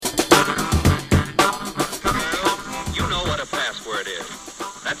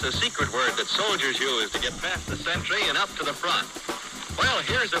that soldiers use to get past the sentry and up to the front. Well,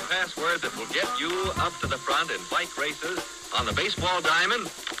 here's a password that will get you up to the front in bike races, on the baseball diamond,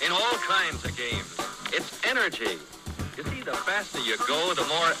 in all kinds of games. It's energy. You see, the faster you go, the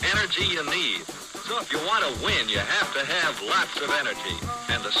more energy you need. So if you want to win, you have to have lots of energy.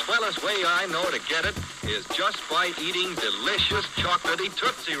 And the swellest way I know to get it is just by eating delicious chocolatey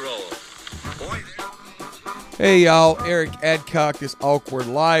Tootsie Rolls. Boy, hey, y'all. Eric Adcock, This Awkward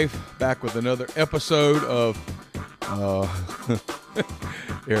Life, back with another episode of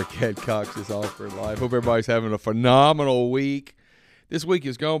Eric Adcock's This Awkward Life. Hope everybody's having a phenomenal week. This week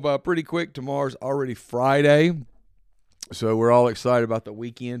is going by pretty quick. Tomorrow's already Friday. So we're all excited about the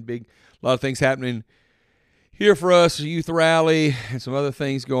weekend. A lot of things happening here for us, a youth rally, and some other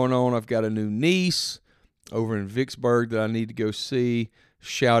things going on. I've got a new niece over in Vicksburg that I need to go see.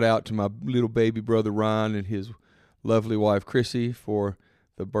 Shout out to my little baby brother Ryan and his lovely wife Chrissy for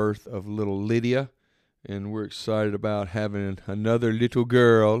the birth of little Lydia. And we're excited about having another little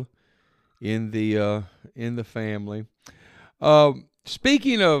girl in the family.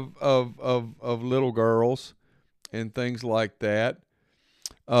 Speaking of little girls and things like that,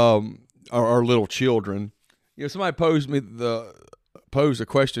 our little children. You know, somebody posed a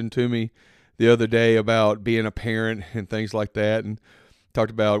question to me the other day about being a parent and things like that, and we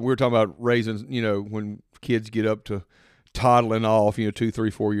were talking about raising, you know, when kids get up to toddling off, you know, 2,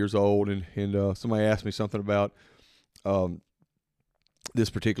 3, 4 years old, and somebody asked me something about this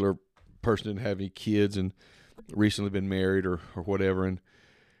particular person didn't have any kids and recently been married or whatever, and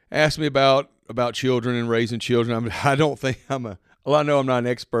asked me about children and raising children. I don't think I know I'm not an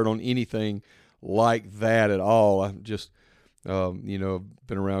expert on anything like that at all. I'm just, you know, I've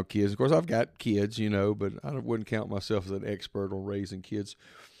been around kids. Of course, I've got kids, you know, but I wouldn't count myself as an expert on raising kids.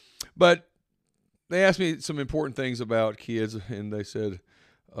 But they asked me some important things about kids, and they said,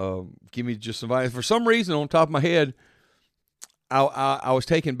 give me just some advice. For some reason, on top of my head, I was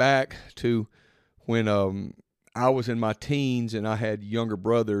taken back to when I was in my teens and I had younger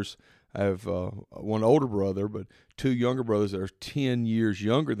brothers. I have one older brother, but 2 younger brothers that are 10 years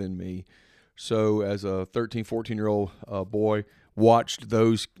younger than me. So as a 13, 14-year-old boy, watched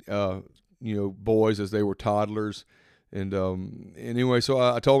those, boys as they were toddlers. And anyway, so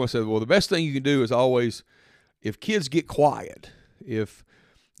I told them, I said, well, the best thing you can do is always, if kids get quiet, if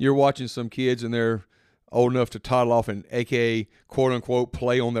you're watching some kids and they're old enough to toddle off and AKA, quote unquote,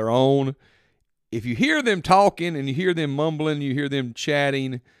 play on their own, if you hear them talking and you hear them mumbling, you hear them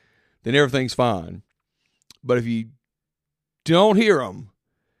chatting, then everything's fine. But if you don't hear them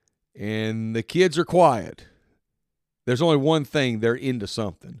and the kids are quiet, there's only one thing: they're into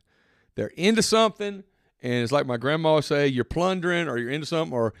something. They're into something, and it's like my grandma would say, you're plundering or you're into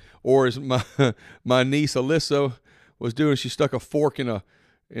something, or as my niece Alyssa was doing, she stuck a fork in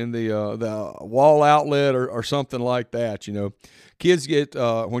the wall outlet or something like that. You know, kids get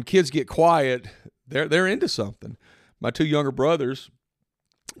when kids get quiet, they're into something. My 2 younger brothers,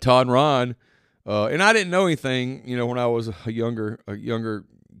 Todd and Ron, and I didn't know anything, you know, when I was a younger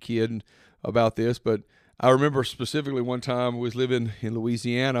kid about this, but I remember specifically one time I was living in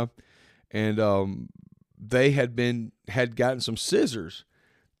Louisiana, and they had gotten some scissors,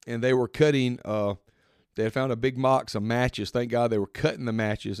 and they were cutting. They had found a big box of matches. Thank God they were cutting the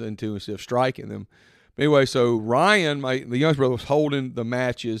matches into instead of striking them. But anyway, so Ryan, the youngest brother, was holding the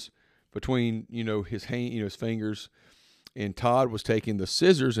matches between, you know, his hand, you know, his fingers, and Todd was taking the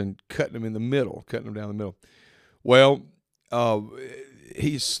scissors and cutting them in the middle, cutting them down the middle. Well,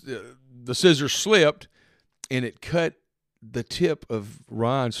 the scissors slipped, and it cut the tip of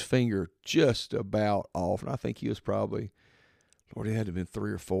Ryan's finger just about off. And I think he was probably, Lord, it had to have been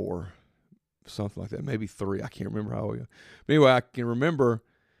 3 or 4, something like that, maybe 3. I can't remember how. But anyway, I can remember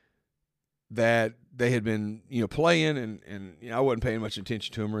that they had been, you know, playing, and you know, I wasn't paying much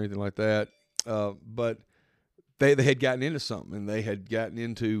attention to them or anything like that. But they had gotten into something, and they had gotten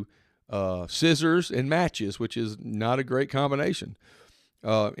into scissors and matches, which is not a great combination.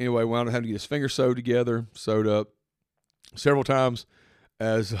 Anyway, wound up having to get his fingers sewed up several times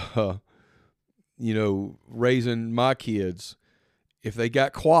as, you know, raising my kids. If they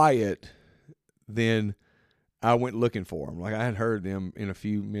got quiet, then I went looking for them. Like I hadn't heard them in a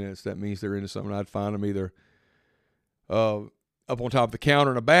few minutes. That means they're into something. I'd find them either up on top of the counter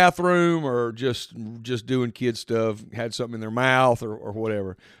in a bathroom or just doing kid stuff, had something in their mouth or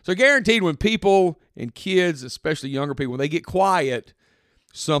whatever. So guaranteed when people and kids, especially younger people, when they get quiet,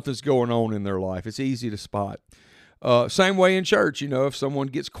 something's going on in their life. It's easy to spot. Same way in church, you know, if someone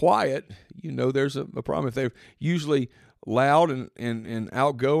gets quiet, you know there's a problem. If they're usually loud and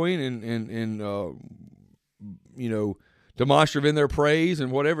outgoing and demonstrative in their praise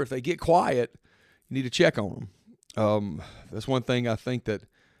and whatever. If they get quiet, you need to check on them. That's one thing I think that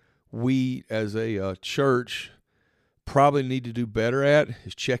we as a church probably need to do better at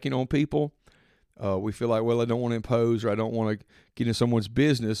is checking on people. We feel like, well, I don't want to impose or I don't want to get in someone's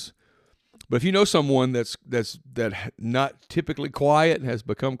business. But if you know someone that's not typically quiet and has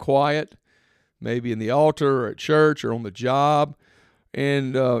become quiet, maybe in the altar or at church or on the job, and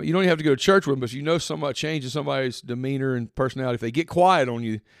you don't even have to go to church with them, but if you know a change in somebody's demeanor and personality, if they get quiet on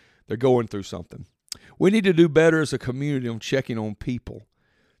you, they're going through something. We need to do better as a community on checking on people.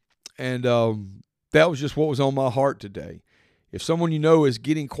 And that was just what was on my heart today. If someone you know is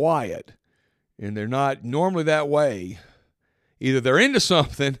getting quiet and they're not normally that way, either they're into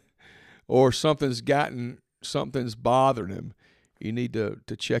something or something's bothering them, you need to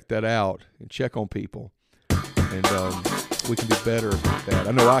check that out and check on people. And we can be better at that.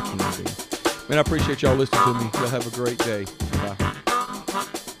 I know I can be. Man, I appreciate y'all listening to me. Y'all have a great day. Bye.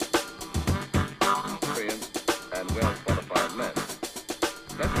 And well-qualified men.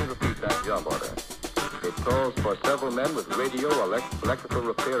 Let me repeat that job order. It calls for several men with radio electrical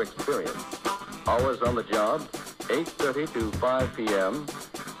repair experience. Hours on the job, 8:30 to 5 p.m.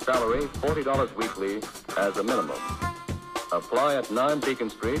 Salary, $40 weekly as a minimum. Apply at 9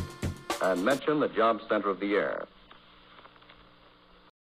 Beacon Street and mention the Job Center of the Air.